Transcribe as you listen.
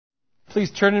Please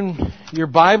turn in your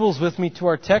Bibles with me to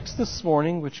our text this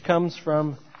morning, which comes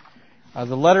from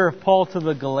the letter of Paul to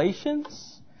the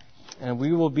Galatians. And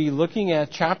we will be looking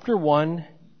at chapter 1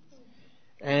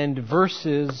 and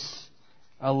verses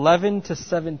 11 to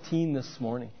 17 this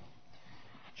morning.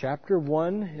 Chapter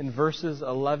 1 and verses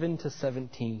 11 to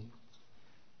 17.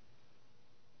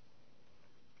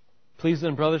 Please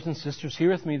then, brothers and sisters,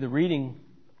 hear with me the reading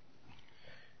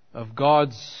of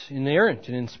God's inerrant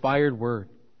and inspired Word.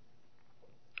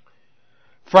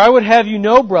 For I would have you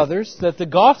know, brothers, that the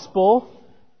gospel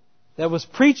that was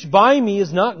preached by me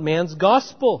is not man's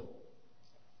gospel.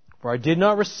 For I did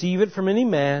not receive it from any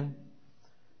man,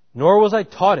 nor was I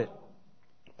taught it,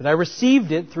 but I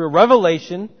received it through a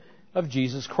revelation of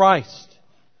Jesus Christ.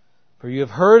 For you have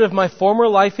heard of my former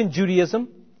life in Judaism,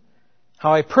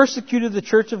 how I persecuted the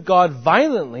church of God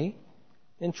violently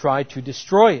and tried to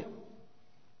destroy it.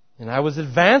 And I was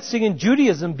advancing in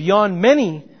Judaism beyond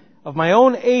many of my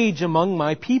own age among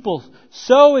my people.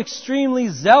 So extremely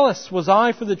zealous was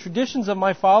I for the traditions of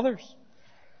my fathers.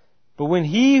 But when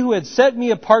He who had set me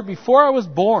apart before I was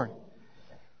born,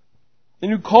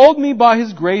 and who called me by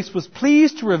His grace, was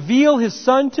pleased to reveal His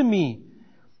Son to me,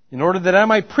 in order that I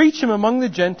might preach Him among the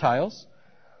Gentiles,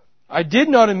 I did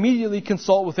not immediately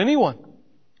consult with anyone,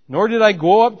 nor did I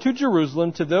go up to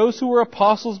Jerusalem to those who were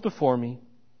apostles before me,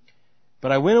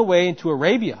 but I went away into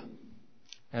Arabia,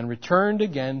 and returned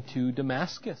again to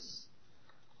Damascus.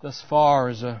 Thus far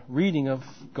is a reading of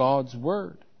God's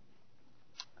Word.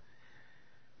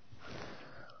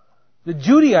 The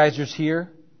Judaizers here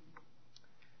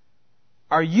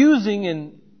are using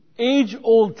an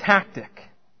age-old tactic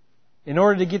in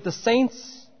order to get the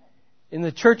saints in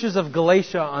the churches of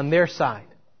Galatia on their side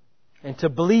and to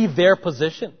believe their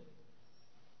position.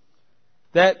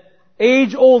 That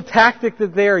age-old tactic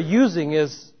that they are using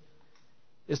is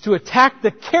to attack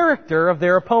the character of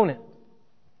their opponent.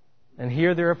 And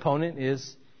here their opponent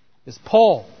is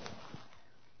Paul.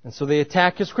 And so they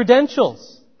attack his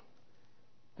credentials.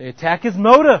 They attack his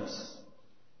motives.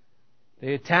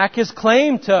 They attack his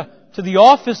claim to the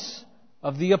office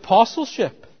of the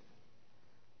apostleship.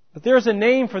 But there's a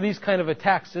name for these kind of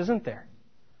attacks, isn't there?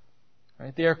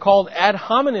 Right? They are called ad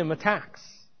hominem attacks.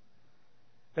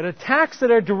 But attacks that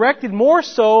are directed more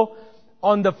so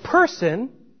on the person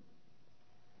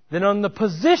than on the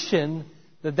position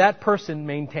that person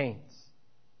maintains.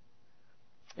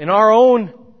 In our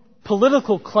own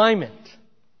political climate,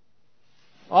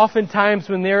 oftentimes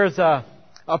when there is a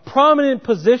prominent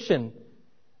position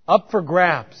up for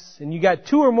grabs, and you got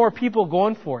two or more people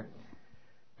going for it,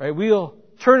 right? We'll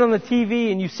turn on the TV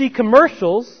and you see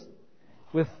commercials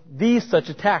with these such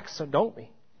attacks, don't we?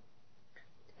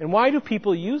 And why do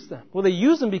people use them? Well, they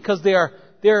use them because they are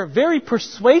very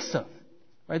persuasive.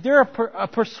 Right? They're a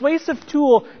persuasive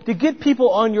tool to get people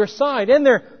on your side. And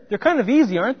they're kind of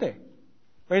easy, aren't they?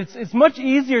 Right? It's much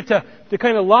easier to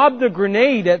kind of lob the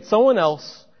grenade at someone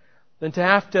else than to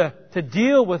have to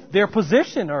deal with their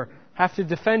position or have to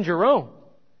defend your own.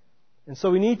 And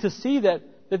so we need to see that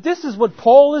this is what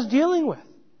Paul is dealing with.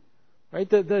 Right?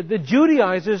 The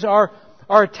Judaizers are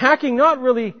attacking not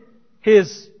really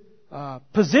his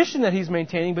position that he's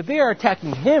maintaining, but they are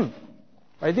attacking him.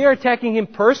 Right? They are attacking him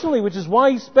personally, which is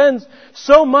why he spends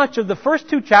so much of the first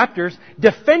two chapters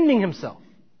defending himself.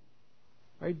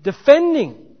 Right?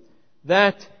 Defending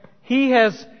that he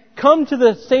has come to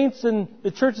the saints in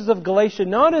the churches of Galatia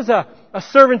not as a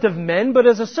servant of men, but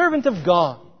as a servant of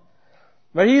God.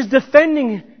 Right? He's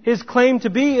defending his claim to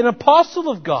be an apostle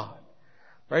of God.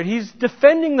 Right? He's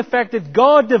defending the fact that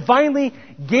God divinely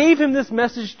gave him this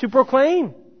message to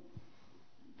proclaim.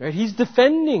 Right? He's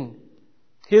defending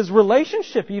his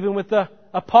relationship even with the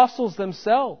apostles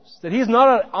themselves. That he's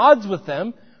not at odds with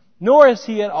them, nor is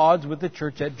he at odds with the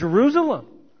church at Jerusalem.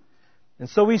 And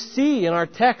so we see in our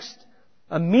text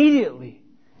immediately,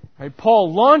 right,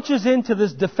 Paul launches into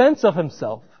this defense of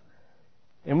himself.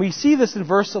 And we see this in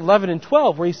verse 11 and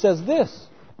 12 where he says this.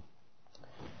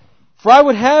 For I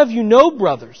would have you know,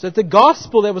 brothers, that the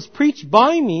gospel that was preached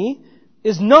by me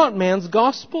is not man's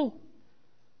gospel.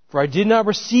 For I did not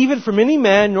receive it from any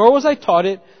man, nor was I taught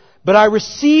it, but I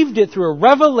received it through a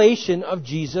revelation of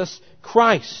Jesus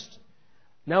Christ.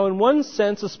 Now, in one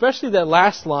sense, especially that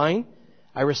last line,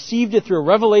 I received it through a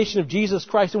revelation of Jesus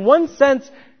Christ. In one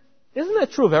sense, isn't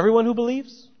that true of everyone who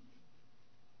believes?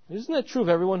 Isn't that true of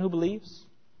everyone who believes?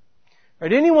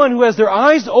 Right? Anyone who has their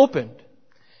eyes opened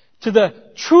to the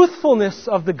truthfulness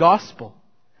of the gospel,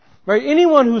 right?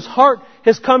 Anyone whose heart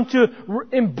has come to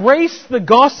embrace the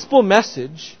gospel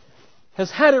message has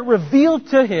had it revealed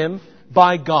to him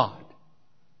by God.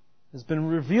 Has been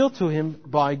revealed to him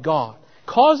by God.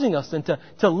 causing us then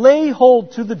to lay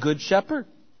hold to the Good Shepherd.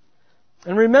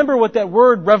 And remember what that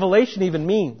word revelation even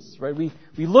means, right? We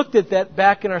looked at that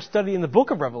back in our study in the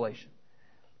book of Revelation.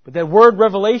 But that word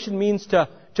revelation means to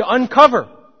uncover,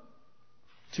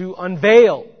 to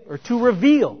unveil, or to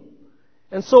reveal.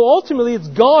 And so ultimately it's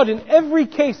God in every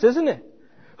case, isn't it?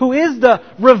 Who is the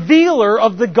revealer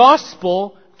of the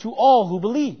gospel to all who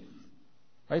believe.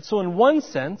 Right? So in one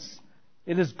sense,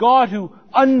 it is God who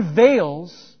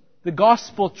unveils the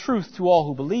gospel truth to all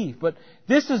who believe. But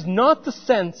this is not the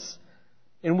sense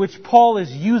in which Paul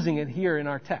is using it here in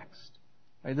our text.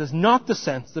 Right? This is not the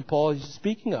sense that Paul is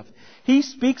speaking of. He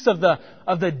speaks of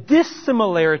the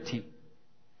dissimilarity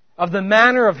of the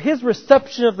manner of his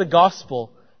reception of the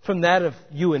gospel from that of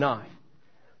you and I.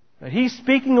 Right? He's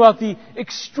speaking about the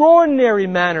extraordinary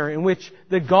manner in which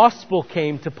the gospel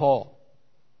came to Paul.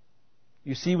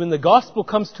 You see, when the gospel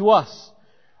comes to us,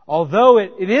 although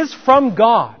it is from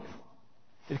God,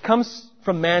 it comes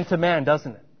from man to man,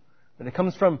 doesn't it? And it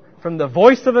comes from the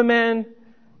voice of a man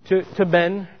to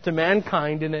men, to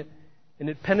mankind, and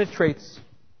it penetrates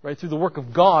right through the work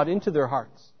of God into their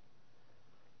hearts.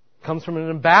 It comes from an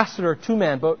ambassador to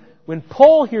man. But when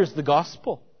Paul hears the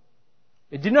gospel,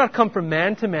 it did not come from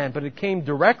man to man, but it came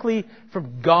directly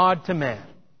from God to man.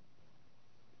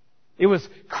 It was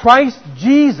Christ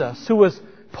Jesus who was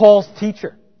Paul's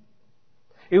teacher.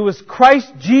 It was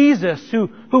Christ Jesus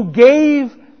who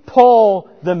gave Paul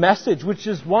the message, which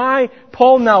is why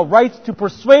Paul now writes to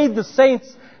persuade the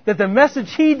saints that the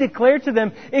message he declared to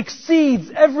them exceeds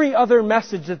every other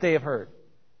message that they have heard.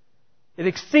 It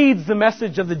exceeds the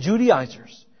message of the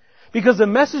Judaizers. Because the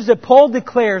message that Paul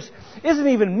declares isn't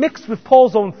even mixed with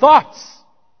Paul's own thoughts.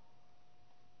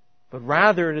 But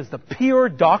rather it is the pure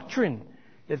doctrine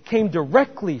that came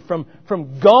directly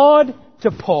from God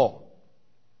to Paul.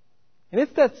 And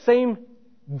it's that same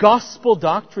gospel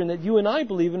doctrine that you and I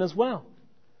believe in as well.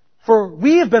 For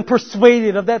we have been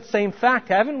persuaded of that same fact,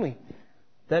 haven't we?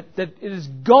 That it is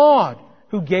God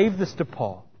who gave this to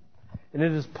Paul. And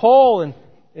it is Paul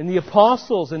and the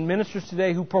apostles and ministers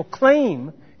today who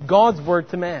proclaim God's word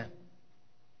to man.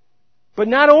 But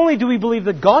not only do we believe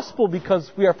the gospel because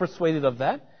we are persuaded of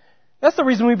that, that's the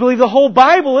reason we believe the whole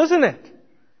Bible, isn't it?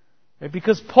 Right?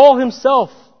 Because Paul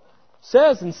himself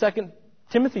says in 2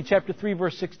 Timothy chapter 3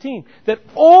 verse 16 that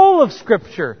all of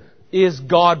Scripture is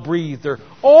God-breathed, or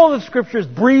all of Scripture is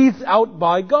breathed out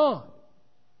by God.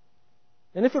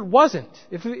 And if it wasn't,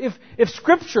 if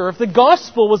Scripture, if the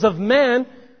gospel was of man,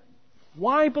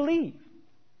 why believe?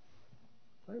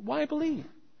 Right? Why believe?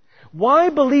 Why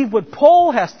believe what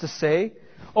Paul has to say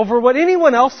over what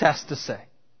anyone else has to say?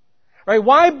 Right?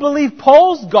 Why believe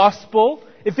Paul's gospel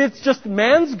if it's just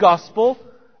man's gospel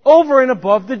over and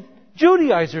above the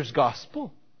Judaizers'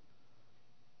 gospel?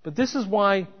 But this is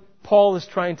why Paul is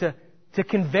trying to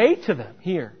convey to them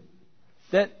here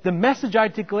that the message I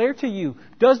declare to you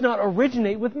does not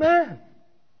originate with man.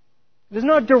 It is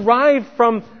not derived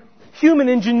from human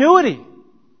ingenuity,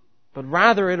 but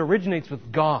rather it originates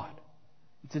with God.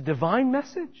 It's a divine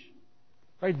message.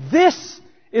 Right? This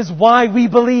is why we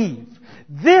believe.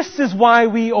 This is why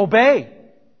we obey.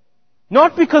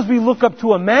 Not because we look up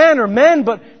to a man or men,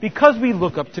 but because we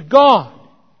look up to God.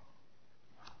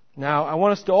 Now, I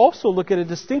want us to also look at a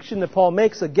distinction that Paul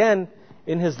makes again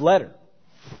in his letter.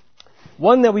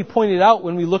 One that we pointed out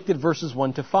when we looked at verses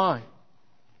 1 to 5.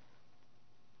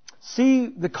 See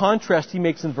the contrast he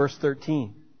makes in verse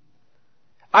 13.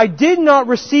 I did not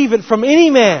receive it from any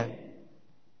man,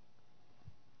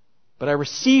 but I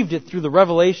received it through the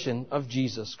revelation of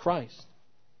Jesus Christ.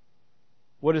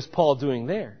 What is Paul doing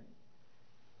there?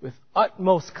 With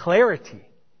utmost clarity,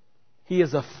 he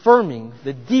is affirming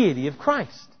the deity of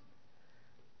Christ.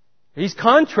 He's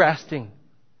contrasting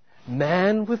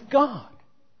man with God,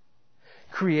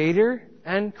 creator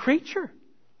and creature.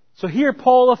 So here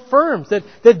Paul affirms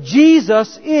that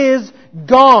Jesus is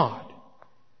God.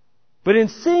 But in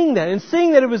seeing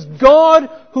that it was God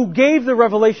who gave the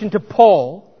revelation to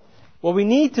Paul, what we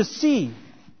need to see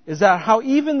is that how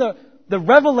even the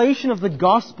revelation of the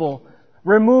gospel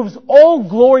removes all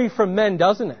glory from men,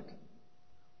 doesn't it?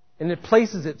 And it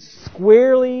places it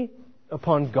squarely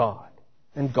upon God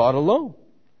and God alone.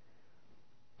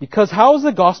 Because how is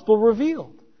the gospel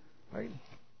revealed? Right?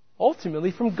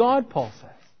 Ultimately from God, Paul says.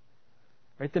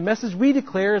 Right? The message we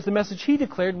declare is the message he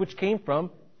declared, which came from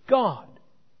God.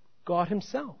 God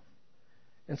himself.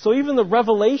 And so even the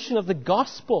revelation of the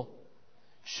gospel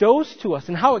shows to us,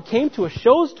 and how it came to us,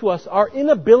 shows to us our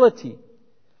inability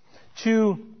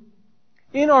to,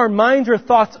 in our minds or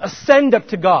thoughts, ascend up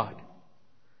to God.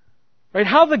 Right?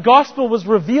 How the gospel was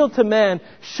revealed to man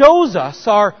shows us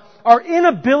our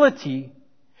inability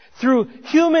through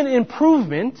human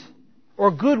improvement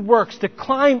or good works to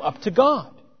climb up to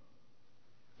God.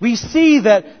 We see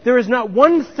that there is not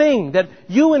one thing that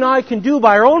you and I can do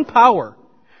by our own power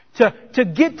to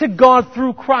get to God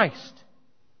through Christ,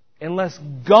 unless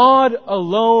God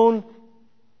alone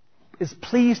is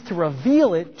pleased to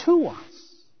reveal it to us.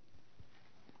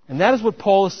 And that is what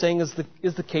Paul is saying is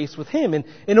the case with him. And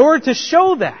in order to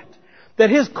show that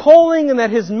his calling and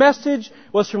that his message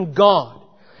was from God,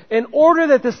 in order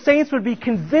that the saints would be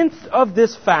convinced of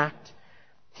this fact,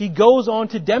 he goes on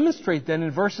to demonstrate then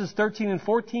in verses 13 and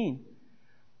 14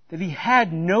 that he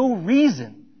had no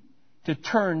reason to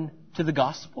turn to the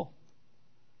gospel.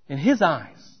 In his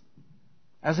eyes,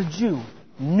 as a Jew,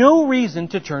 no reason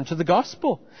to turn to the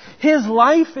gospel. His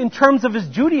life in terms of his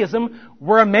Judaism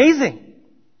were amazing.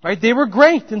 Right? They were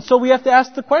great. And so we have to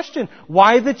ask the question,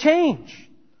 why the change?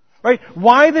 Right?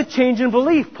 Why the change in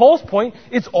belief? Paul's point,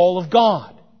 it's all of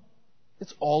God.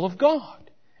 It's all of God.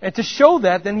 And to show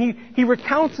that, then he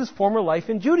recounts his former life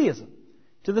in Judaism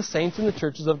to the saints in the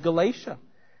churches of Galatia.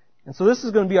 And so this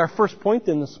is going to be our first point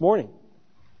then this morning.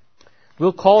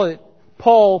 We'll call it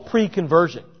Paul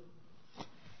pre-conversion.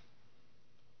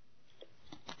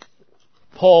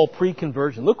 Paul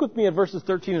pre-conversion. Look with me at verses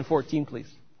 13 and 14,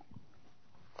 please.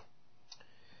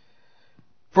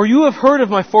 For you have heard of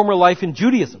my former life in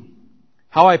Judaism,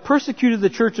 how I persecuted the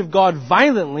church of God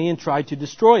violently and tried to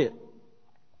destroy it.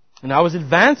 And I was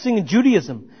advancing in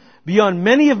Judaism beyond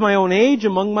many of my own age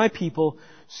among my people.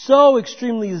 So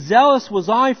extremely zealous was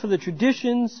I for the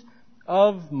traditions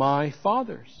of my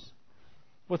fathers.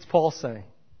 What's Paul saying?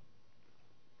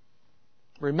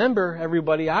 Remember,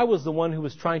 everybody, I was the one who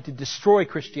was trying to destroy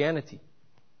Christianity.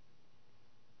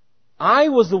 I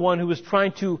was the one who was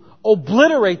trying to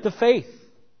obliterate the faith.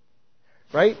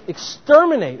 Right?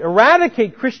 Exterminate,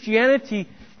 eradicate Christianity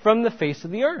from the face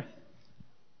of the earth.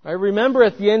 I remember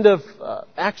at the end of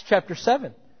Acts chapter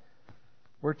 7,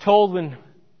 we're told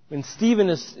when Stephen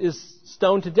is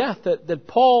stoned to death that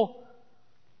Paul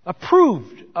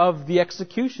approved of the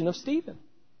execution of Stephen.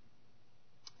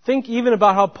 Think even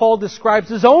about how Paul describes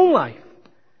his own life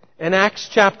in Acts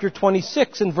chapter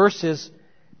 26 and verses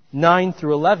 9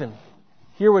 through 11.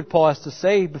 Hear what Paul has to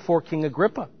say before King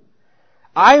Agrippa.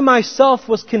 I myself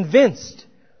was convinced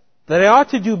that I ought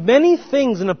to do many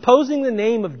things in opposing the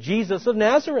name of Jesus of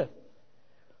Nazareth.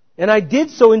 And I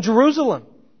did so in Jerusalem.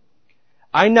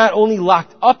 I not only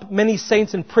locked up many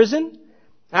saints in prison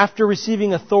after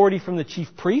receiving authority from the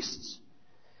chief priests,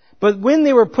 but when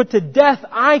they were put to death,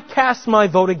 I cast my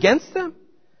vote against them.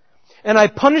 And I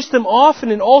punished them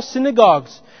often in all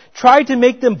synagogues, tried to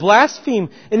make them blaspheme,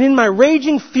 and in my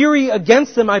raging fury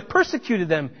against them, I persecuted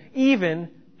them, even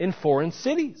in foreign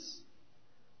cities.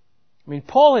 I mean,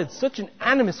 Paul had such an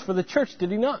animus for the church,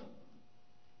 did he not?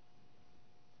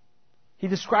 He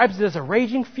describes it as a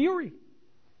raging fury.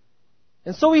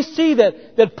 And so we see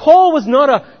that Paul was not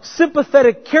a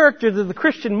sympathetic character to the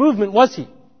Christian movement, was he?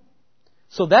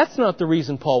 So that's not the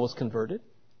reason Paul was converted.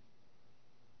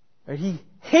 Right? He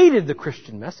hated the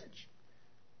Christian message.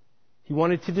 He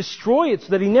wanted to destroy it so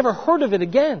that he never heard of it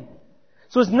again.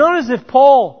 So it's not as if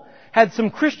Paul had some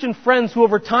Christian friends who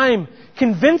over time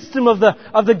convinced him of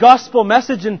the gospel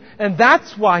message and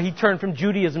that's why he turned from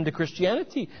Judaism to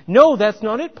Christianity. No, that's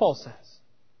not it, Paul says.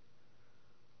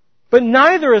 But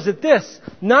neither is it this.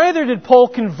 Neither did Paul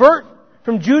convert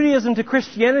from Judaism to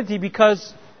Christianity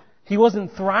because he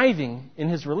wasn't thriving in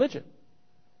his religion.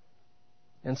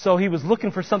 And so he was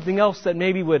looking for something else that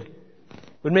maybe would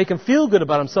make him feel good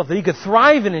about himself, that he could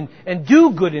thrive in and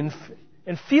do good in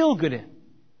and feel good in.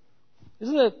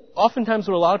 Isn't that oftentimes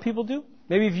what a lot of people do?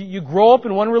 Maybe if you grow up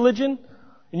in one religion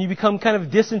and you become kind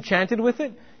of disenchanted with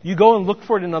it, you go and look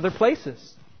for it in other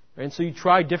places. Right? And so you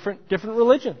try different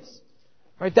religions.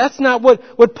 Right? That's not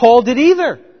what Paul did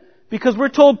either. Because we're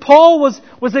told Paul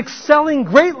was excelling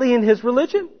greatly in his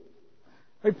religion.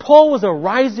 Right? Paul was a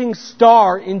rising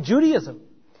star in Judaism.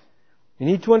 You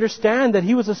need to understand that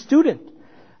he was a student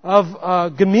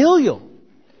of Gamaliel,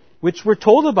 which we're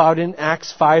told about in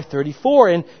Acts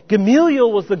 5:34. And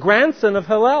Gamaliel was the grandson of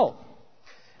Hillel.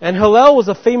 And Hillel was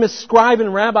a famous scribe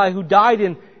and rabbi who died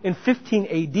in 15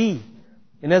 AD.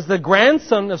 And as the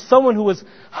grandson of someone who was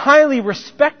highly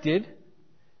respected,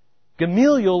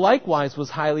 Gamaliel likewise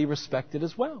was highly respected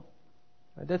as well.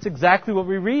 That's exactly what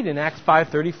we read in Acts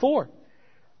 5:34.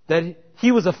 That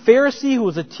he was a Pharisee who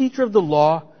was a teacher of the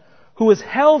law, who was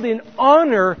held in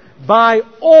honor by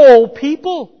all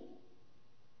people.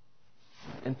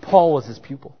 And Paul was his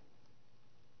pupil.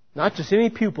 Not just any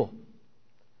pupil.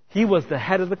 He was the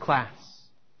head of the class.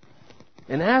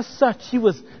 And as such, he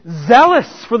was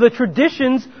zealous for the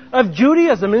traditions of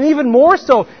Judaism. And even more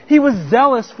so, he was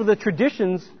zealous for the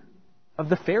traditions of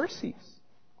the Pharisees.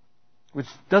 Which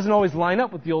doesn't always line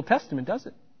up with the Old Testament, does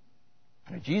it?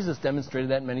 Jesus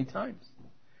demonstrated that many times.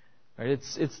 Right?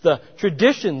 It's the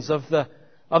traditions of the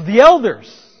elders,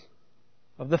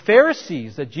 of the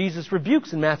Pharisees, that Jesus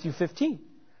rebukes in Matthew 15.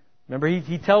 Remember,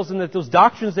 he tells them that those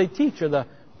doctrines they teach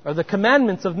are the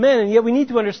commandments of men, and yet we need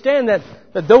to understand that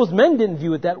those men didn't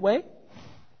view it that way.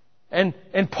 And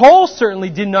Paul certainly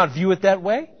did not view it that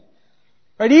way.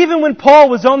 Right? Even when Paul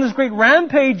was on this great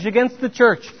rampage against the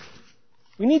church,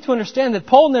 we need to understand that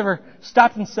Paul never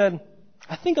stopped and said,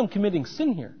 I think I'm committing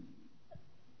sin here.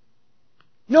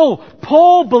 No,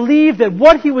 Paul believed that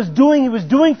what he was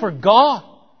doing for God.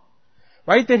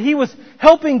 Right? That he was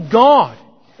helping God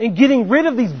in getting rid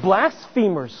of these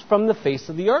blasphemers from the face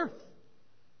of the earth.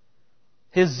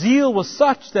 His zeal was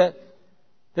such that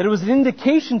it was an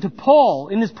indication to Paul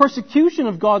in his persecution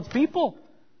of God's people,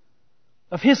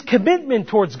 of his commitment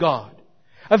towards God,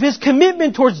 of his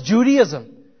commitment towards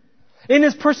Judaism. In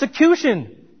his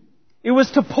persecution, it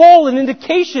was to Paul an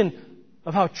indication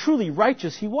of how truly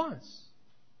righteous he was.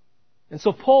 And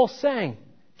so Paul sang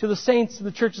to the saints of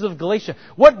the churches of Galatia,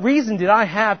 what reason did I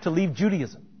have to leave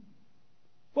Judaism?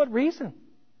 What reason?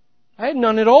 I had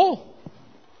none at all.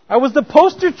 I was the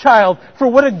poster child for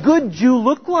what a good Jew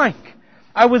looked like.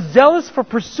 I was zealous for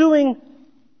pursuing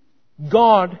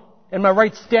God and my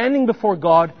right standing before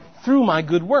God through my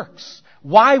good works.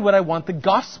 Why would I want the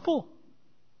gospel?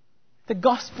 The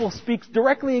gospel speaks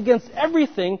directly against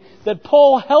everything that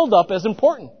Paul held up as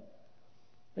important.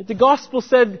 The gospel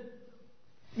said,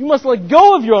 you must let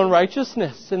go of your own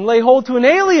righteousness and lay hold to an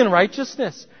alien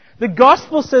righteousness. The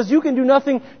gospel says you can do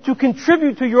nothing to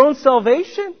contribute to your own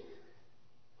salvation.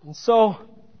 And so,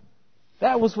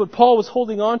 that was what Paul was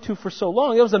holding on to for so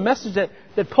long. It was a message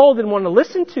that Paul didn't want to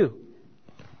listen to.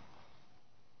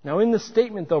 Now in this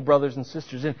statement though, brothers and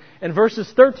sisters, in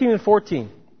verses 13 and 14,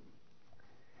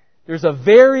 there's a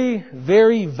very,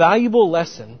 very valuable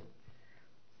lesson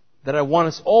that I want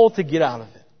us all to get out of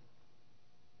it.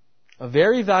 A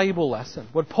very valuable lesson.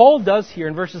 What Paul does here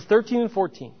in verses 13 and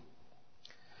 14,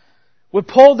 what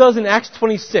Paul does in Acts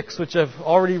 26, which I've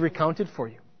already recounted for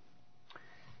you,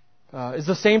 is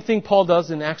the same thing Paul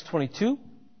does in Acts 22,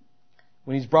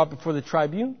 when he's brought before the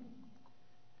tribune,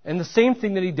 and the same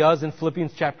thing that he does in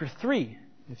Philippians chapter 3,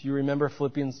 if you remember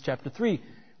Philippians chapter 3,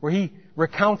 where he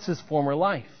recounts his former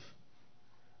life.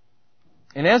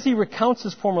 And as he recounts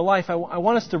his former life, I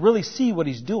want us to really see what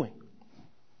he's doing.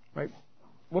 Right?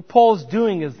 What Paul is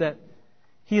doing is that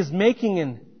he is making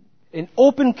an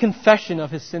open confession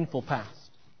of his sinful past.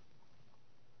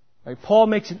 Right? Paul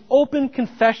makes an open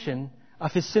confession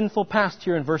of his sinful past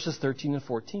here in verses 13 and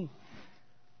 14.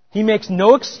 He makes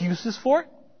no excuses for it.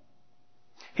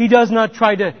 He does not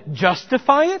try to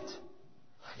justify it.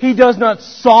 He does not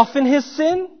soften his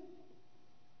sin.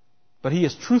 But he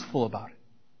is truthful about it.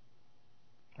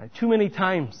 Right? Too many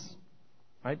times,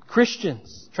 right,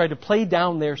 Christians try to play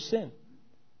down their sin.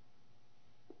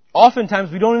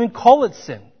 Oftentimes we don't even call it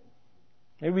sin.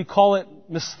 Maybe we call it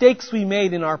mistakes we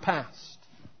made in our past.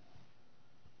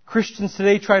 Christians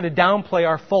today try to downplay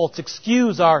our faults,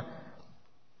 excuse our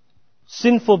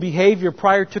sinful behavior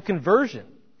prior to conversion.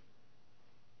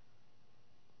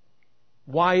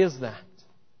 Why is that?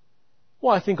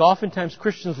 Well, I think oftentimes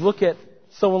Christians look at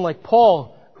someone like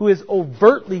Paul who is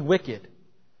overtly wicked,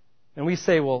 and we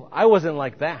say, well, I wasn't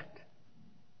like that.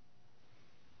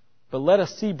 But let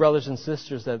us see, brothers and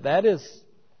sisters, that's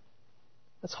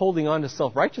holding on to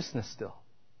self-righteousness still.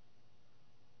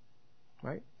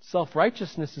 Right?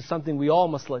 Self-righteousness is something we all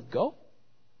must let go.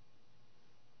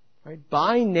 Right?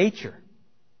 By nature,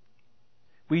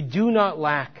 we do not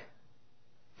lack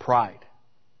pride.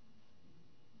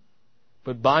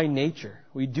 But by nature,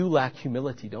 we do lack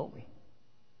humility, don't we?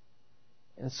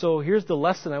 And so here's the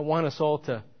lesson I want us all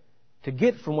to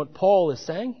get from what Paul is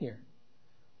saying here.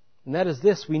 And that is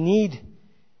this: we need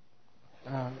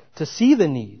to see the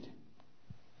need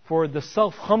for the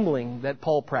self-humbling that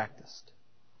Paul practiced.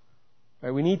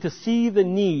 Right? We need to see the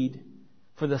need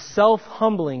for the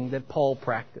self-humbling that Paul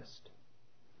practiced.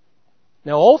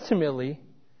 Now ultimately,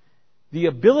 the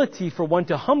ability for one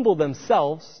to humble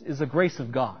themselves is a grace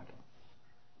of God.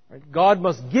 Right? God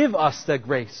must give us that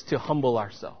grace to humble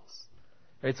ourselves.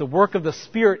 Right? It's a work of the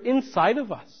Spirit inside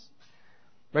of us.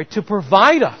 Right? To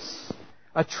provide us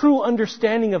a true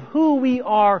understanding of who we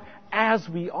are as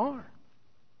we are.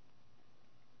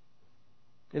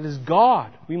 It is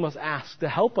God we must ask to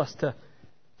help us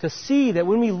to see that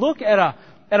when we look at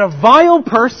a vile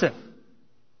person,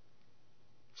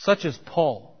 such as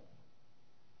Paul,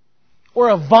 or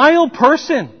a vile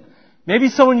person, maybe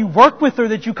someone you work with or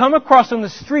that you come across on the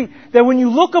street, that when you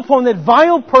look upon that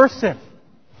vile person,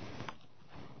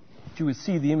 you would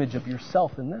see the image of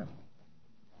yourself in them.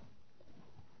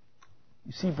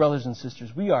 You see, brothers and sisters,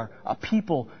 we are a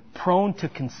people prone to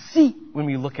conceit when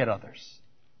we look at others.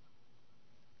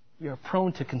 We are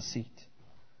prone to conceit.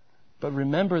 But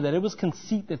remember that it was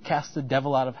conceit that cast the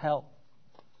devil out of hell.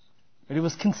 But it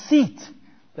was conceit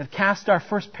that cast our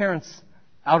first parents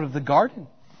out of the garden.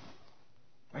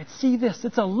 Right? See this,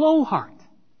 it's a low heart.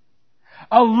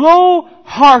 A low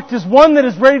heart is one that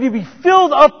is ready to be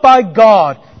filled up by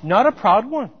God, not a proud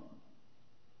one.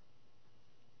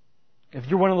 If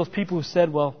you're one of those people who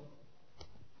said, well,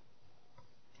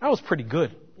 I was pretty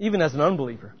good, even as an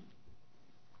unbeliever.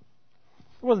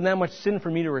 There wasn't that much sin for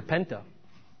me to repent of.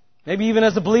 Maybe even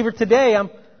as a believer today,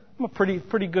 I'm a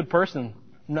pretty good person.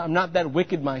 I'm not that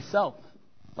wicked myself,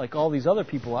 like all these other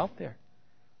people out there.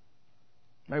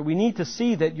 Right? We need to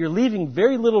see that you're leaving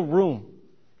very little room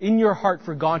in your heart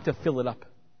for God to fill it up.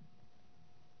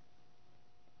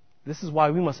 This is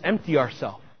why we must empty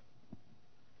ourselves.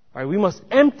 Right? We must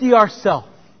empty ourselves.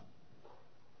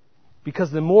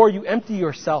 Because the more you empty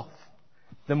yourself,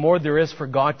 the more there is for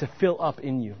God to fill up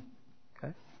in you.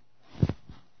 Okay?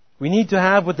 We need to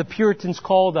have what the Puritans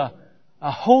called a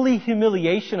holy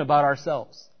humiliation about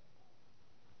ourselves.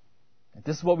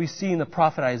 This is what we see in the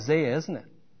prophet Isaiah, isn't it?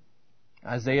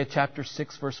 Isaiah chapter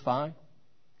 6, verse 5.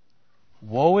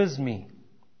 Woe is me,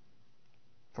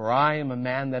 for I am a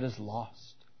man that is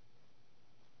lost.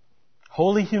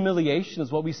 Holy humiliation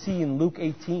is what we see in Luke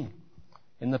 18,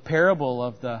 in the parable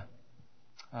of the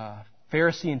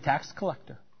Pharisee and tax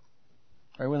collector.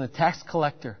 Right, when the tax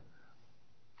collector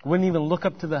wouldn't even look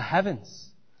up to the heavens,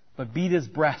 but beat his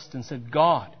breast and said,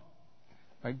 God,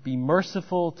 right, be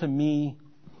merciful to me,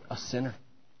 a sinner.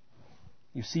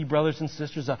 You see, brothers and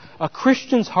sisters, a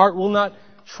Christian's heart will not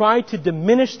try to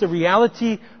diminish the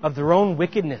reality of their own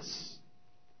wickedness,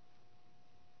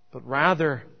 but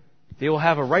rather they will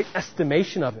have a right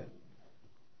estimation of it,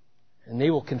 and they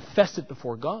will confess it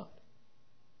before God.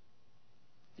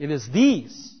 It is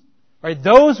these, right,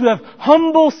 those who have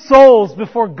humble souls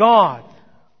before God,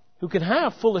 who can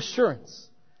have full assurance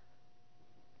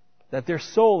that their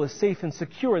soul is safe and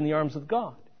secure in the arms of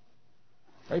God.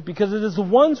 Right? Because it is the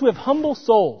ones who have humble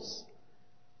souls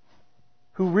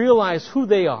who realize who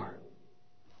they are,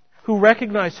 who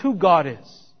recognize who God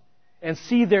is, and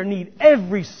see their need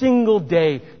every single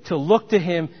day to look to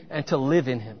Him and to live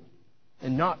in Him,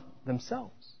 and not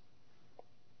themselves.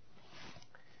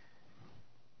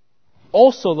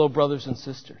 Also, though, brothers and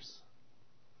sisters,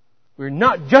 we're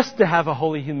not just to have a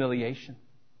holy humiliation,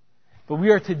 but we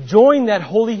are to join that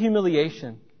holy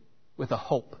humiliation with a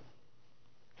hope,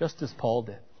 just as Paul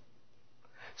did.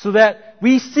 So that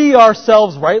we see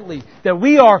ourselves rightly, that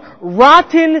we are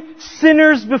rotten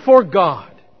sinners before God.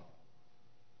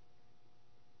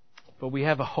 But we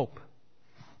have a hope,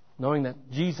 knowing that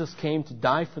Jesus came to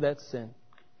die for that sin.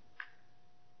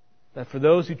 That for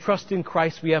those who trust in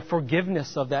Christ, we have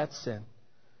forgiveness of that sin.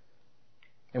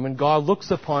 And when God looks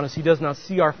upon us, He does not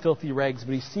see our filthy rags,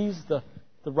 but He sees the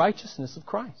righteousness of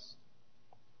Christ.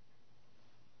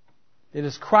 It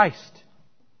is Christ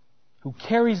who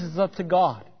carries us up to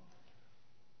God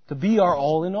to be our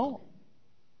all in all.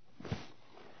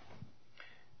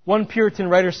 One Puritan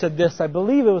writer said this, I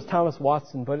believe it was Thomas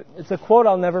Watson, but it's a quote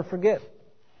I'll never forget.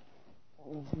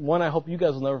 One I hope you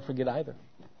guys will never forget either.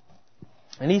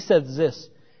 And he says this,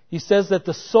 he says that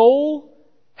the soul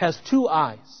has two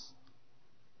eyes.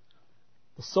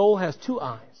 The soul has two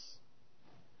eyes.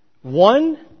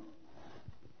 One,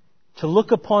 to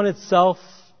look upon itself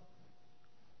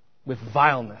with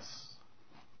vileness,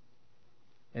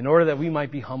 in order that we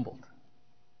might be humbled.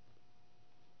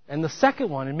 And the second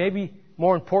one, and maybe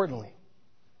more importantly,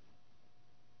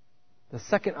 the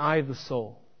second eye of the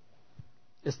soul,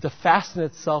 is to fasten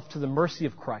itself to the mercy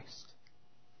of Christ.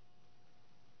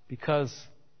 Because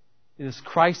it is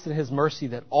Christ and His mercy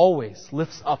that always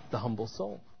lifts up the humble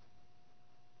soul.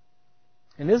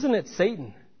 And isn't it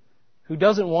Satan who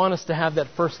doesn't want us to have that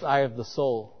first eye of the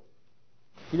soul?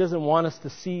 He doesn't want us to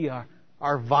see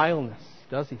our vileness,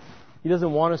 does he? He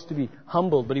doesn't want us to be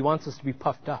humbled, but he wants us to be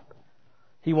puffed up.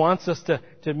 He wants us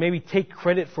to maybe take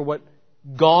credit for what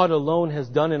God alone has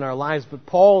done in our lives, but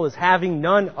Paul is having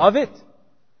none of it.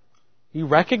 He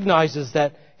recognizes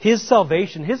that his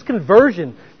salvation, his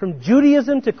conversion from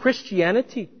Judaism to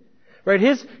Christianity, right,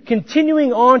 his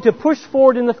continuing on to push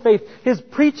forward in the faith, his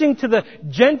preaching to the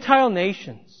Gentile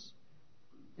nations,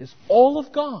 is all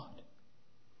of God.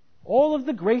 All of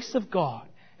the grace of God.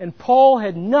 And Paul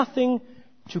had nothing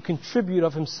to contribute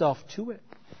of himself to it.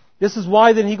 This is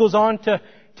why then he goes on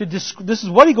this is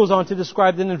what he goes on to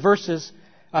describe then in verses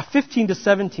 15 to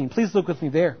 17. Please look with me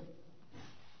there.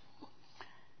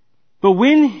 But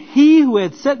when he who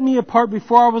had set me apart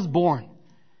before I was born,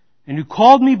 and who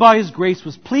called me by his grace,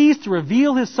 was pleased to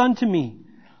reveal his Son to me,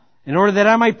 in order that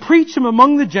I might preach him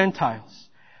among the Gentiles,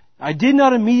 I did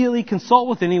not immediately consult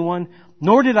with anyone,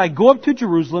 nor did I go up to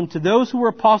Jerusalem to those who were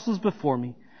apostles before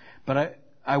me, but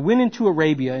I went into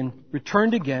Arabia and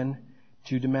returned again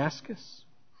to Damascus.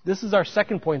 This is our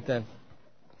second point then,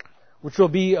 which will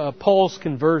be Paul's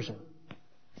conversion.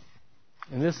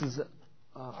 And this is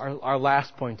our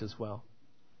last point as well.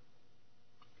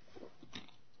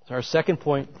 So our second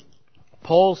point,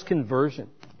 Paul's conversion.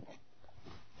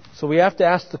 So we have to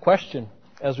ask the question,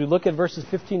 as we look at verses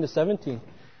 15 to 17,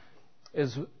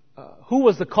 is who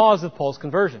was the cause of Paul's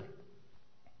conversion?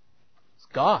 It's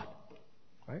God.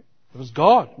 Right? It was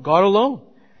God. God alone.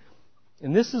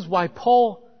 And this is why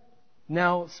Paul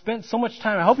now spent so much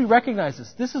time. I hope you recognize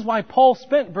this. This is why Paul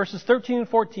spent verses 13 and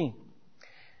 14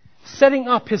 setting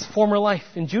up his former life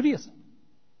in Judaism,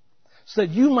 so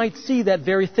that you might see that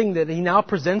very thing that he now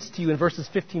presents to you in verses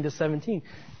 15 to 17,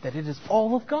 that it is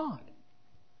all of God.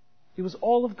 It was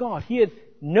all of God. He had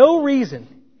no reason,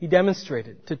 he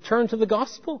demonstrated, to turn to the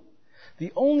gospel.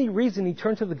 The only reason he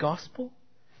turned to the gospel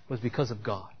was because of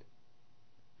God.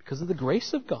 Because of the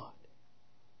grace of God.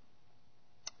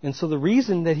 And so the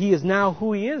reason that he is now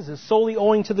who he is solely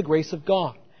owing to the grace of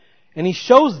God. And he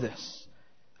shows this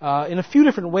in a few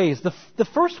different ways. The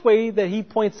first way that he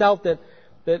points out that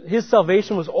his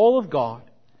salvation was all of God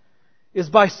is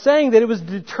by saying that it was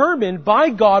determined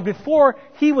by God before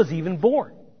he was even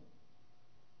born.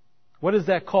 What is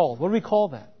that called? What do we call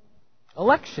that?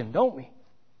 Election, don't we?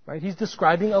 Right? He's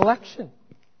describing election.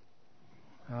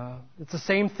 It's the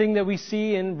same thing that we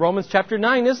see in Romans chapter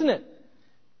 9, isn't it?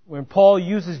 When Paul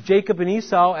uses Jacob and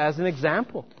Esau as an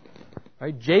example.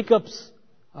 Right? Jacob's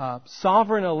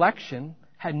sovereign election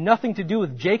had nothing to do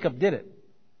with Jacob, did it?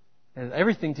 It had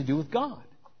everything to do with God.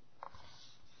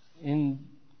 In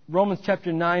Romans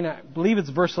chapter 9, I believe it's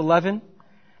verse 11,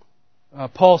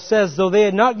 Paul says, though they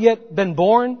had not yet been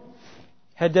born,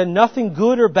 had done nothing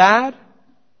good or bad,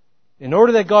 in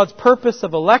order that God's purpose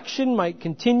of election might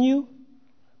continue,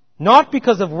 not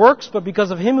because of works, but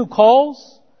because of Him who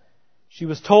calls, she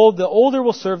was told, the older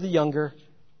will serve the younger.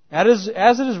 As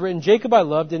it is written, Jacob I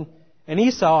loved, and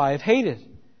Esau I have hated.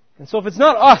 And so if it's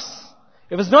not us,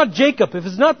 if it's not Jacob, if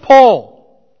it's not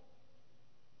Paul,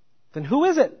 then who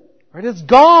is it? Right? It's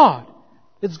God.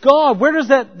 It's God. Where does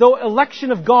the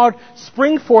election of God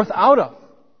spring forth out of?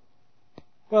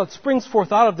 Well, it springs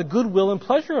forth out of the goodwill and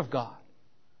pleasure of God.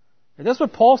 And that's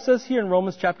what Paul says here in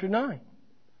Romans chapter 9.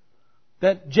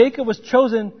 That Jacob was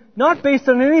chosen not based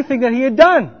on anything that he had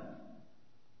done.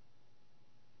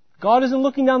 God isn't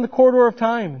looking down the corridor of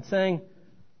time and saying,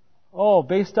 oh,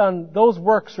 based on those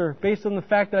works or based on the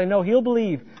fact that I know he'll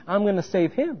believe, I'm going to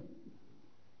save him.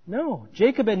 No,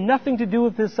 Jacob had nothing to do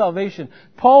with his salvation.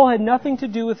 Paul had nothing to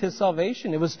do with his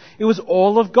salvation. It was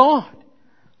all of God.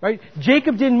 Right?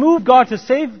 Jacob didn't move God to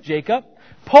save Jacob.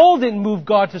 Paul didn't move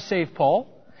God to save Paul.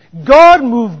 God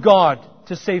moved God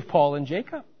to save Paul and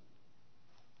Jacob.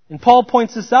 And Paul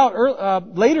points this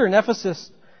out later in Ephesus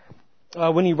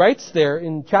when he writes there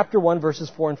in chapter 1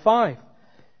 verses 4 and 5.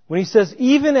 When he says,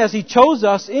 even as He chose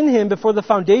us in Him before the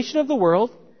foundation of the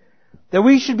world, that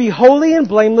we should be holy and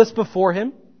blameless before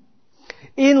Him.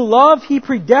 In love He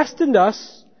predestined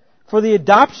us for the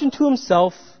adoption to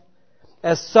Himself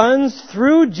as sons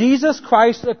through Jesus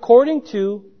Christ according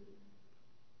to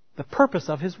the purpose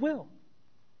of His will.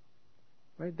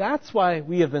 Right? That's why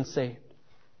we have been saved.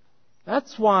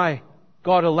 That's why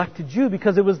God elected you,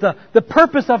 because it was the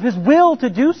purpose of His will to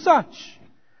do such.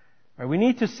 Right? We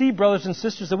need to see, brothers and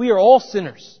sisters, that we are all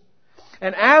sinners.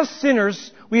 And as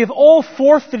sinners, we have all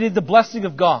forfeited the blessing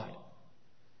of God.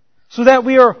 So that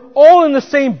we are all in the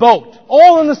same boat,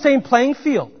 all in the same playing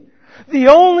field. The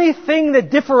only thing that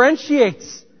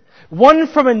differentiates one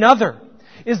from another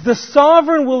is the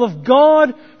sovereign will of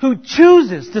God who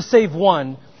chooses to save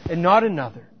one and not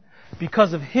another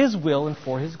because of His will and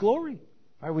for His glory.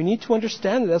 Right? We need to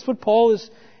understand that. That's what Paul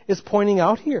is pointing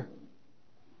out here.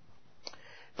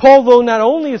 Paul, though, not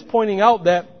only is pointing out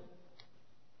that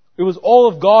it was all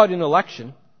of God in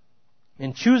election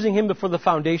and choosing Him before the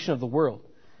foundation of the world,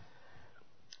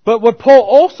 but what Paul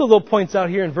also, though, points out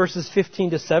here in verses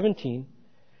 15 to 17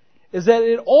 is that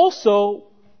it also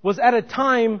was at a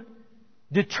time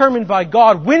determined by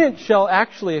God when it shall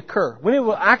actually occur, when it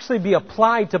will actually be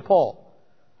applied to Paul.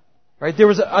 Right? There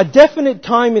was a definite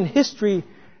time in history,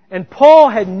 and Paul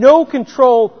had no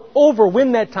control over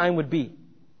when that time would be.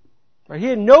 Right? He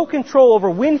had no control over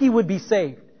when he would be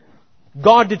saved.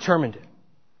 God determined it.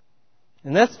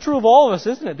 And that's true of all of us,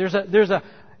 isn't it?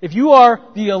 If you are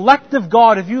the elect of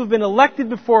God, if you have been elected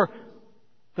before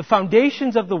the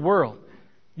foundations of the world,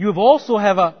 you have also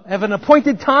have an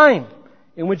appointed time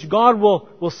in which God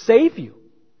will save you.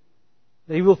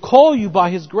 That He will call you by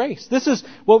His grace. This is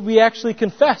what we actually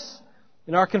confess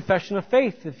in our confession of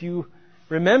faith. If you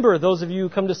remember, those of you who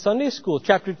come to Sunday school,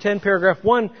 chapter 10, paragraph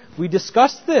 1, we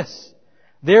discussed this.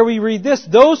 There we read this: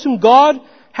 those whom God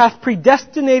hath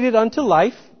predestinated unto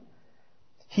life,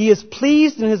 He is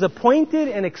pleased in His appointed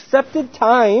and accepted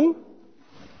time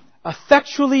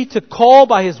effectually to call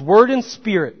by His word and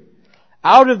Spirit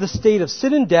out of the state of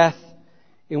sin and death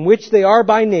in which they are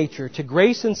by nature to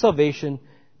grace and salvation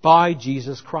by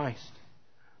Jesus Christ.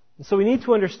 And so we need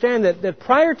to understand that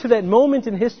prior to that moment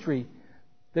in history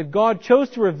that God chose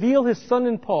to reveal His Son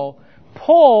in Paul,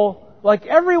 like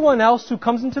everyone else who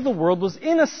comes into the world, was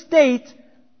in a state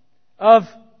of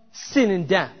sin and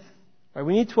death. Right?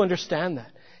 We need to understand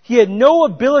that. He had no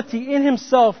ability in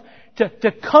himself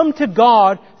to come to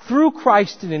God through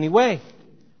Christ in any way.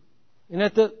 And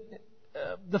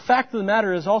the fact of the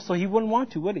matter is also he wouldn't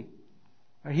want to, would he?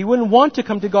 He wouldn't want to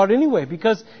come to God anyway,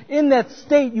 because in that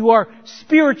state you are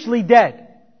spiritually dead.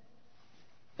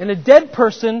 And a dead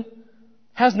person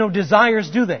has no desires,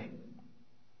 do they?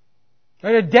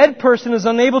 Right? A dead person is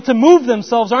unable to move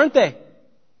themselves, aren't they?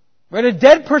 Right? A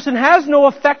dead person has no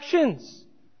affections.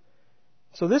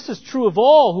 So this is true of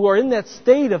all who are in that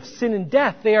state of sin and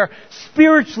death. They are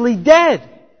spiritually dead.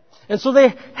 And so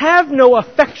they have no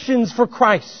affections for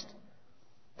Christ.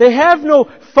 They have no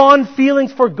fond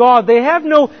feelings for God. They have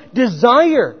no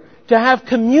desire to have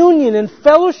communion and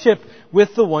fellowship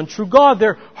with the one true God.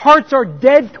 Their hearts are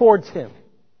dead towards Him.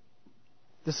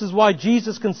 This is why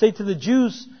Jesus can say to the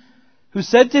Jews who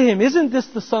said to Him, "Isn't this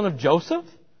the son of Joseph,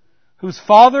 whose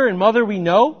father and mother we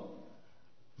know?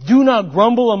 Do not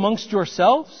grumble amongst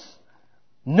yourselves.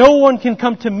 No one can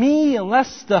come to me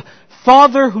unless the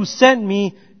Father who sent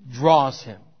me draws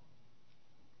him."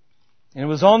 And it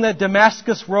was on that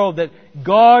Damascus road that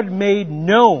God made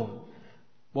known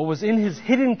what was in His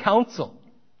hidden counsel,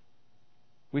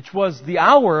 which was the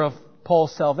hour of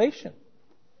Paul's salvation.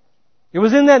 It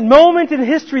was in that moment in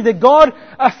history that God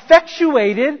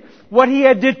effectuated what He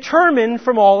had determined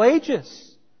from all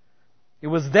ages. It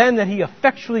was then that He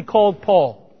effectually called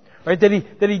Paul, right?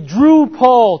 That He drew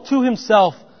Paul to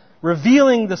Himself,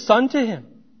 revealing the Son to him,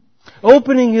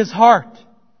 opening his heart,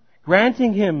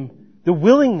 granting him the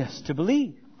willingness to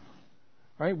believe.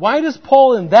 Right? Why does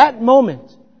Paul in that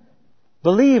moment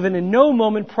believe and in no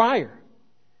moment prior?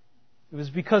 It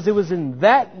was because it was in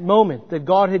that moment that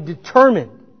God had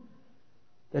determined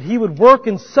that He would work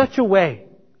in such a way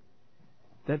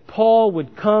that Paul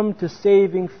would come to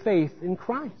saving faith in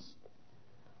Christ.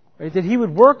 Right? That He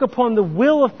would work upon the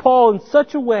will of Paul in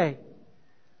such a way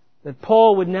that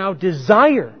Paul would now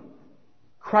desire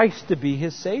Christ to be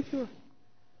his Savior.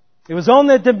 It was on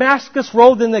that Damascus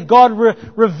road then that God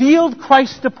revealed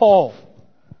Christ to Paul.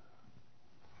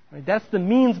 Right? That's the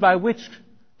means by which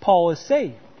Paul is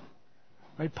saved.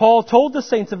 Right? Paul told the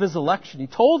saints of his election. He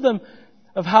told them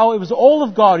of how it was all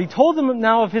of God. He told them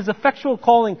now of his effectual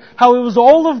calling, how it was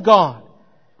all of God.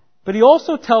 But he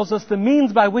also tells us the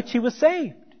means by which he was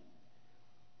saved.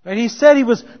 Right? He said he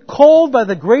was called by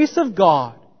the grace of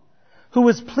God, who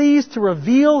was pleased to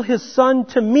reveal His Son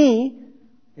to me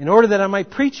in order that I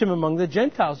might preach Him among the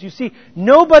Gentiles. You see,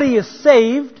 nobody is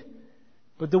saved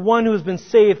but the one who has been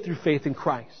saved through faith in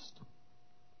Christ.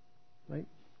 Right?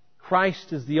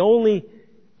 Christ is the only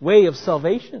way of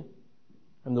salvation.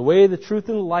 I'm the way, the truth,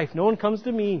 and the life. No one comes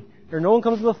to me, or no one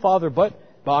comes to the Father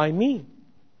but by me.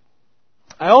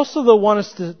 I also, though, want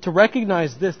us to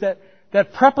recognize this,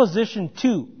 that preposition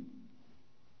to,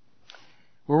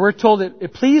 where we're told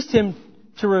it pleased Him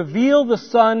to reveal the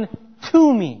Son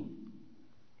to me,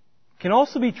 can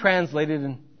also be translated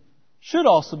and should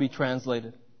also be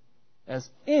translated as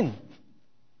in.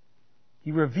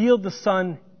 He revealed the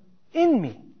Son in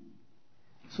me.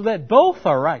 So that both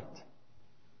are right.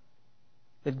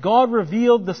 That God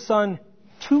revealed the Son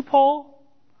to Paul,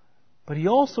 but He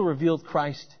also revealed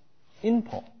Christ in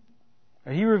Paul.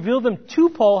 And He revealed them to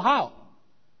Paul how?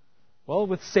 Well,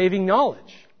 with saving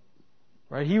knowledge.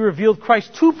 Right? He revealed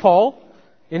Christ to Paul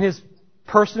in his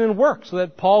person and work, so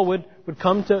that Paul would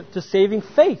come to saving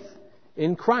faith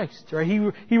in Christ. Right?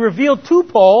 He revealed to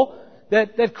Paul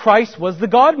that Christ was the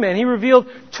God-man. He revealed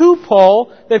to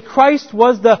Paul that Christ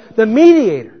was the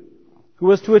mediator who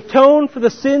was to atone for the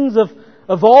sins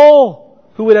of all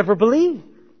who would ever believe.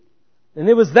 And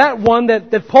it was that one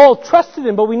that Paul trusted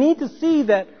in. But we need to see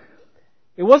that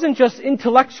It wasn't just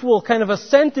intellectual kind of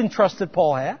assent and trust that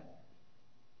Paul had.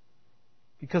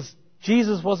 Because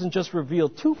Jesus wasn't just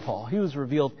revealed to Paul, He was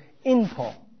revealed in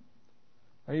Paul.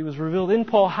 Right? He was revealed in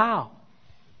Paul how?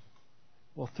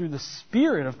 Well, through the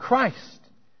Spirit of Christ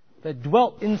that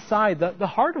dwelt inside the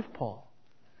heart of Paul.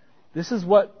 This is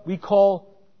what we call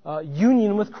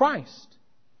union with Christ.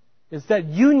 It's that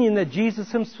union that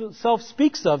Jesus Himself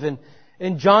speaks of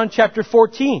in John chapter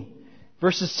 14,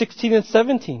 verses 16 and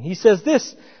 17. He says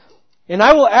this, "And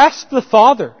I will ask the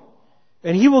Father,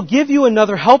 and He will give you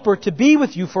another helper to be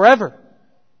with you forever,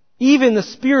 even the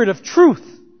Spirit of truth,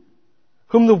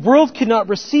 whom the world cannot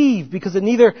receive because it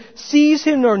neither sees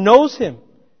Him nor knows Him.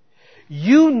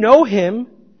 You know Him,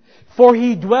 for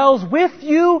He dwells with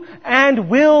you and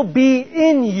will be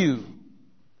in you."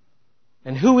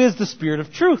 And who is the Spirit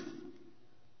of truth?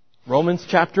 Romans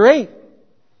chapter 8,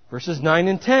 verses 9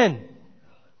 and 10.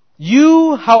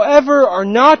 "You, however, are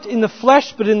not in the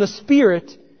flesh but in the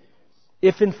Spirit,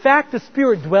 if in fact the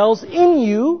Spirit dwells in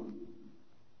you.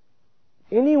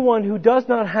 Anyone who does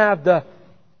not have the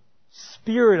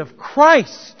Spirit of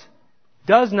Christ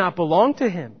does not belong to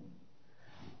Him."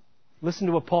 Listen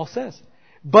to what Paul says.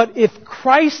 "But if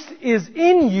Christ is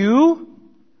in you,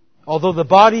 although the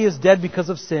body is dead because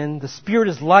of sin, the Spirit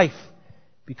is life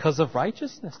because of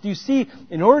righteousness." Do you see,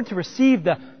 in order to receive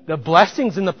the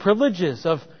blessings and the privileges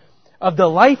of the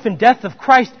life and death of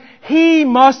Christ, He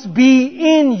must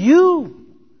be in you.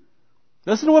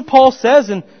 Listen to what Paul says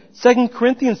in 2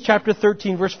 Corinthians chapter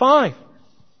 13, verse 5.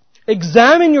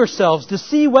 "Examine yourselves to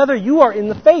see whether you are in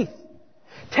the faith.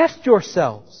 Test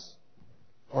yourselves.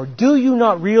 Or do you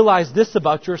not realize this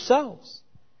about yourselves?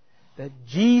 That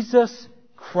Jesus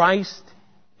Christ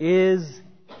is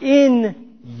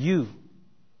in you."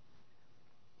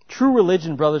 True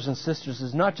religion, brothers and sisters,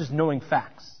 is not just knowing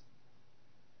facts.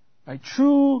 Right?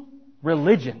 True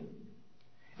religion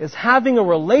is having a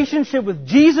relationship with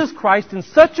Jesus Christ in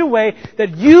such a way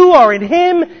that you are in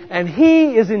Him and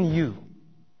He is in you.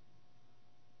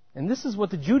 And this is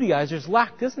what the Judaizers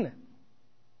lacked, isn't it?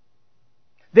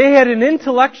 They had an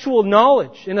intellectual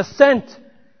knowledge, an assent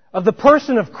of the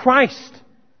person of Christ.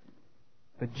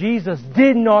 But Jesus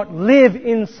did not live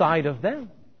inside of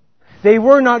them. They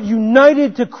were not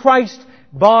united to Christ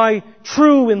by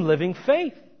true and living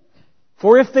faith.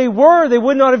 For if they were, they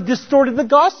would not have distorted the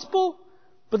gospel.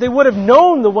 But they would have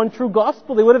known the one true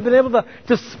gospel. They would have been able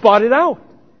to spot it out.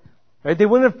 Right? They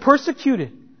wouldn't have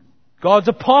persecuted God's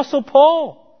apostle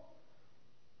Paul.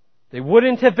 They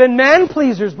wouldn't have been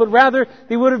man-pleasers, but rather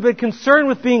they would have been concerned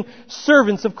with being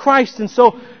servants of Christ. And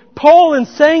so Paul, in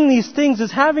saying these things,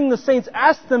 is having the saints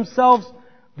ask themselves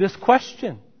this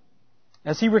question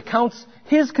as he recounts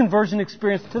his conversion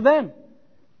experience to them.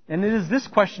 And it is this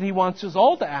question he wants us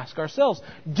all to ask ourselves.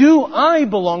 Do I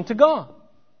belong to God?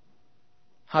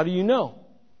 How do you know?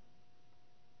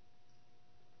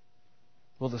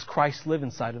 Well, does Christ live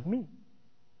inside of me?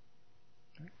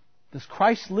 Does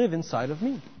Christ live inside of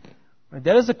me?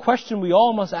 That is a question we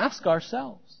all must ask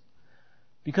ourselves.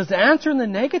 Because to answer in the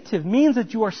negative means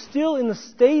that you are still in the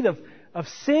state of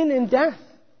sin and death.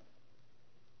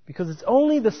 Because it's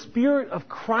only the Spirit of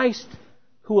Christ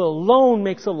who alone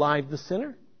makes alive the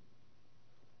sinner.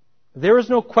 There is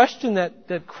no question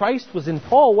that Christ was in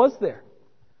Paul, was there?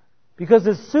 Because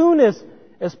as soon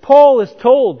as Paul is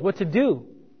told what to do,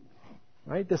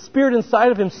 right, the Spirit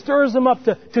inside of him stirs him up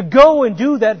to go and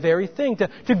do that very thing.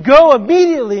 To go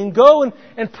immediately and go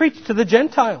and preach to the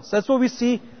Gentiles. That's what we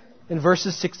see in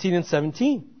verses 16 and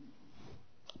 17.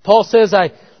 Paul says,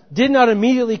 "I did not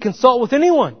immediately consult with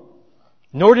anyone,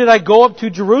 nor did I go up to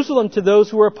Jerusalem to those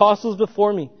who were apostles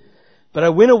before me. But I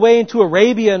went away into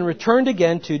Arabia and returned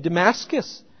again to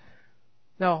Damascus."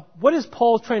 Now, what is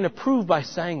Paul trying to prove by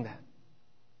saying that?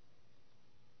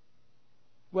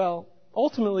 Well,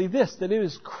 ultimately this, that it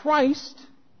is Christ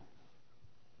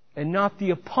and not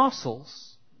the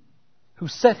apostles who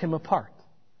set him apart.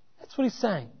 That's what he's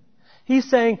saying. He's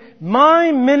saying,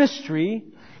 my ministry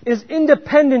is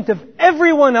independent of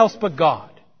everyone else but God.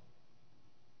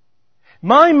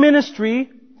 My ministry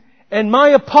and my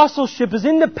apostleship is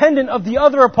independent of the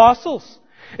other apostles.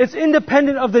 It's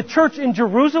independent of the church in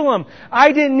Jerusalem.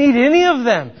 I didn't need any of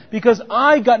them because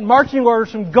I got marching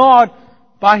orders from God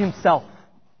by Himself.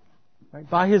 Right?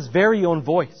 By His very own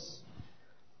voice.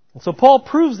 And so Paul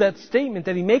proves that statement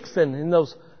that he makes then in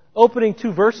those opening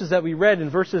two verses that we read in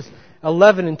verses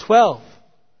 11 and 12.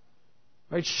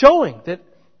 Right? Showing that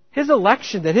his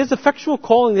election, that his effectual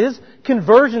calling, that his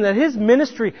conversion, that his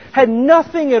ministry had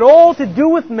nothing at all to do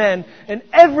with men and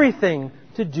everything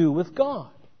to do with God.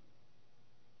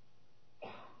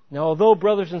 Now, although,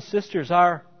 brothers and sisters,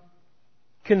 our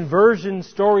conversion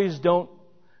stories don't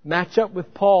match up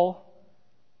with Paul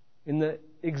in the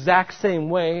exact same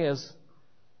way as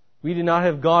we did not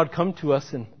have God come to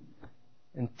us and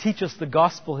teach us the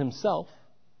gospel Himself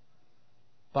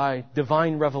by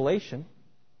divine revelation.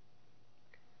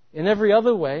 In every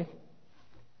other way,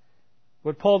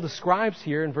 what Paul describes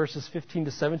here in verses 15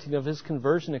 to 17 of his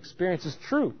conversion experience is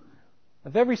true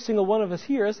of every single one of us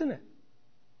here, isn't it?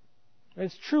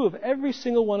 It's true of every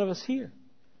single one of us here.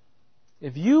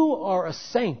 If you are a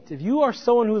saint, if you are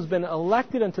someone who has been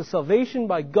elected unto salvation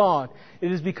by God,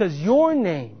 it is because your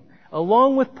name,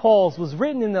 along with Paul's, was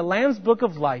written in the Lamb's Book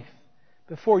of Life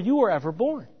before you were ever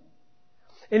born.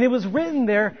 And it was written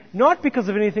there not because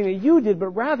of anything that you did, but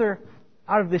rather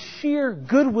out of the sheer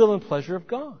goodwill and pleasure of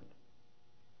God.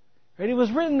 Right? It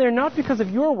was written there not because of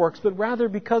your works, but rather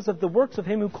because of the works of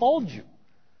Him who called you.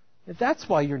 And that's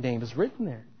why your name is written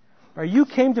there. Right? You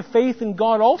came to faith in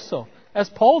God also, as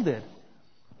Paul did,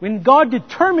 when God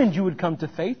determined you would come to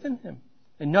faith in Him,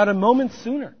 and not a moment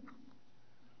sooner.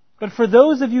 But for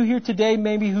those of you here today,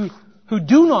 maybe who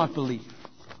do not believe,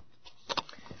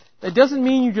 that doesn't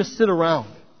mean you just sit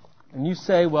around and you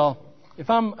say, well, if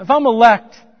I'm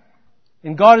elect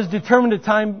and God has determined a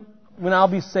time when I'll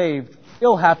be saved,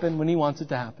 it'll happen when He wants it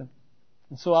to happen.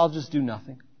 And so I'll just do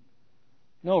nothing.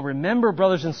 No, remember,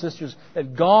 brothers and sisters,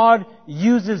 that God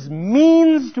uses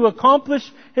means to accomplish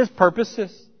His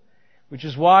purposes. Which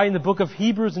is why in the book of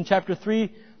Hebrews in chapter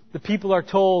 3, the people are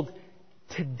told,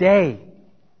 today,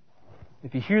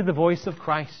 if you hear the voice of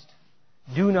Christ,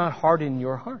 do not harden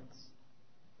your hearts.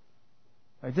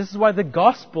 Right? This is why the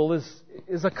gospel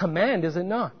is a command, is it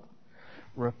not?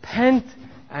 Repent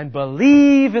and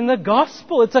believe in the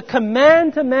gospel. It's a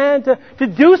command to man to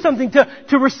do something,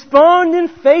 to respond in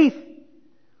faith,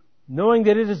 knowing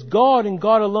that it is God and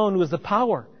God alone who has the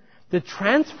power to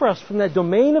transfer us from that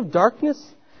domain of darkness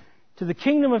to the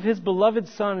kingdom of His beloved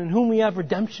Son, in whom we have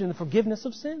redemption and the forgiveness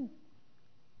of sin.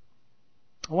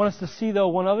 I want us to see, though,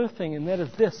 one other thing, and that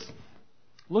is this.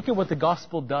 Look at what the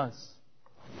gospel does.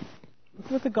 Look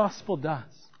at what the gospel does.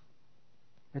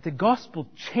 That the gospel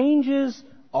changes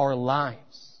our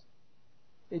lives.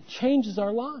 It changes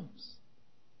our lives.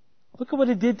 Look at what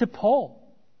it did to Paul.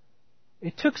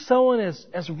 It took someone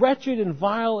as wretched and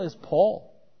vile as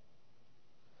Paul,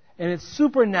 and it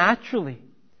supernaturally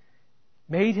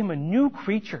made him a new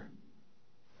creature.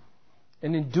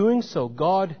 And in doing so,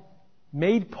 God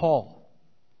made Paul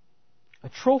a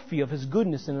trophy of His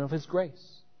goodness and of His grace.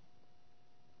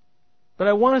 But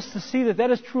I want us to see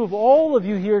that is true of all of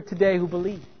you here today who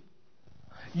believe.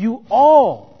 You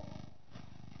all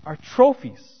are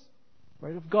trophies,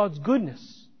 right, of God's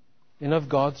goodness and of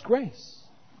God's grace.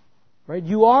 Right?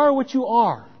 You are what you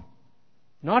are,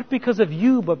 not because of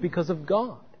you, but because of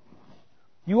God.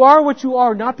 You are what you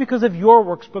are, not because of your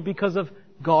works, but because of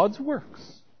God's works.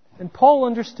 And Paul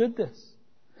understood this.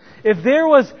 If there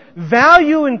was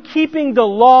value in keeping the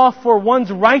law for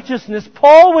one's righteousness,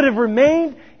 Paul would have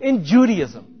remained in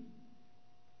Judaism.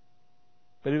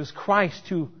 But it was Christ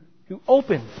who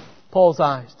opened Paul's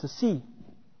eyes to see,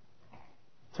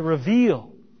 to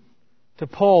reveal to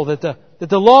Paul that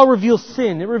the law reveals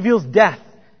sin, it reveals death,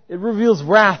 it reveals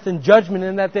wrath and judgment,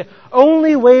 and that the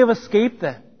only way of escape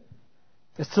then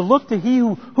is to look to He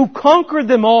who conquered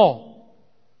them all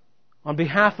on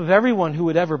behalf of everyone who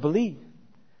would ever believe.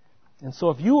 And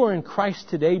so if you are in Christ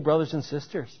today, brothers and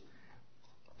sisters,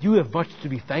 you have much to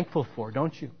be thankful for,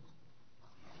 don't you?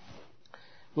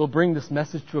 We'll bring this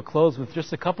message to a close with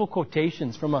just a couple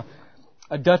quotations from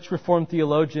a Dutch Reformed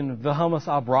theologian, Wilhelmus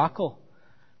à Brakel,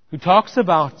 who talks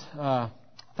about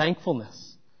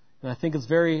thankfulness. And I think it's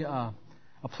very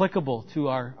applicable to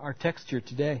our text here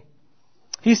today.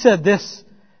 He said this: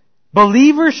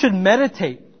 believers should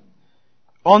meditate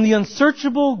on the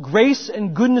unsearchable grace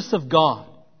and goodness of God,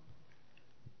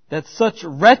 that such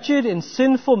wretched and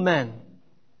sinful men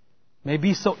may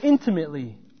be so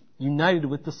intimately united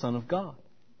with the Son of God.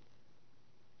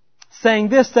 Saying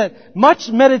this, that much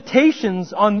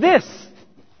meditations on this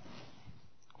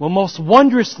will most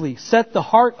wondrously set the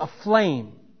heart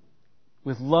aflame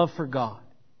with love for God.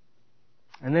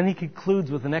 And then he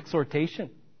concludes with an exhortation.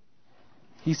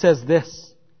 He says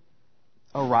this: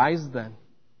 arise then,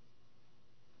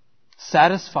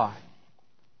 satisfy,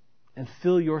 and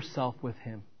fill yourself with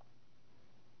Him.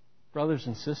 Brothers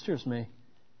and sisters, may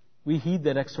we heed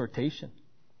that exhortation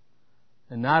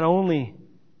and not only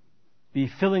be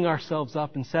filling ourselves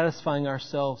up and satisfying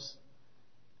ourselves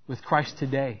with Christ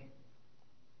today,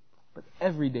 but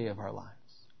every day of our lives.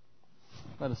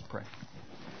 Let us pray.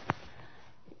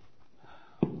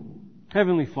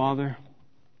 Heavenly Father,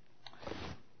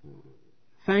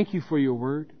 thank You for Your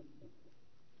Word.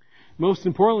 Most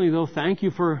importantly, though, thank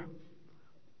You for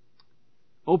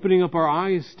opening up our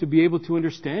eyes to be able to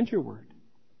understand your word,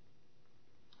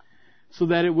 so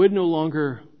that it would no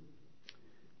longer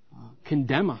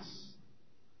condemn us,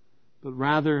 but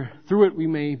rather through it we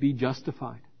may be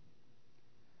justified.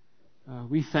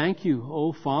 We thank you,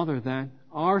 O Father, that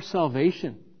our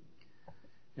salvation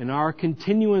and our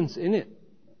continuance in it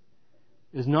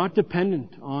is not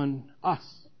dependent on us,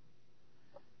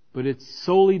 but it's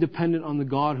solely dependent on the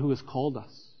God who has called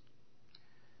us.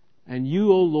 And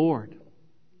you, O Lord,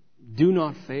 do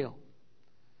not fail.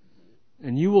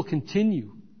 And you will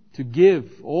continue to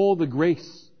give all the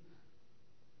grace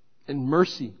and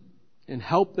mercy and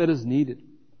help that is needed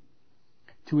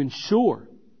to ensure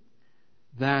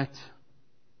that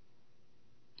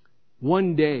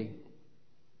one day,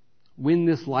 when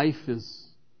this life is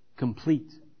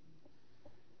complete,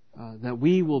 that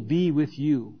we will be with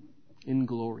you in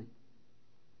glory.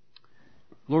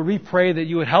 Lord, we pray that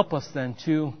you would help us then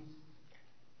to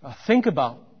think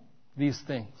about these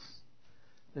things,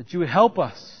 that you would help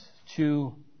us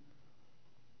to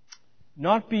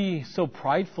not be so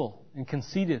prideful and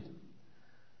conceited,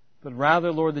 but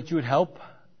rather, Lord, that you would help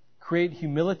create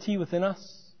humility within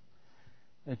us,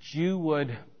 that you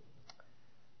would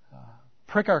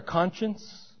prick our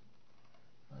conscience,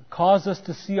 cause us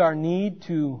to see our need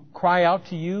to cry out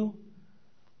to you,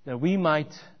 that we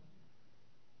might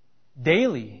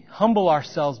daily humble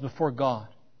ourselves before God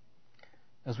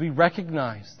as we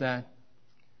recognize that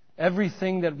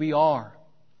everything that we are,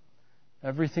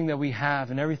 everything that we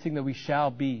have, and everything that we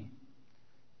shall be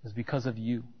is because of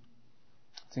you.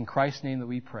 It's in Christ's name that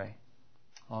we pray.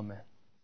 Amen.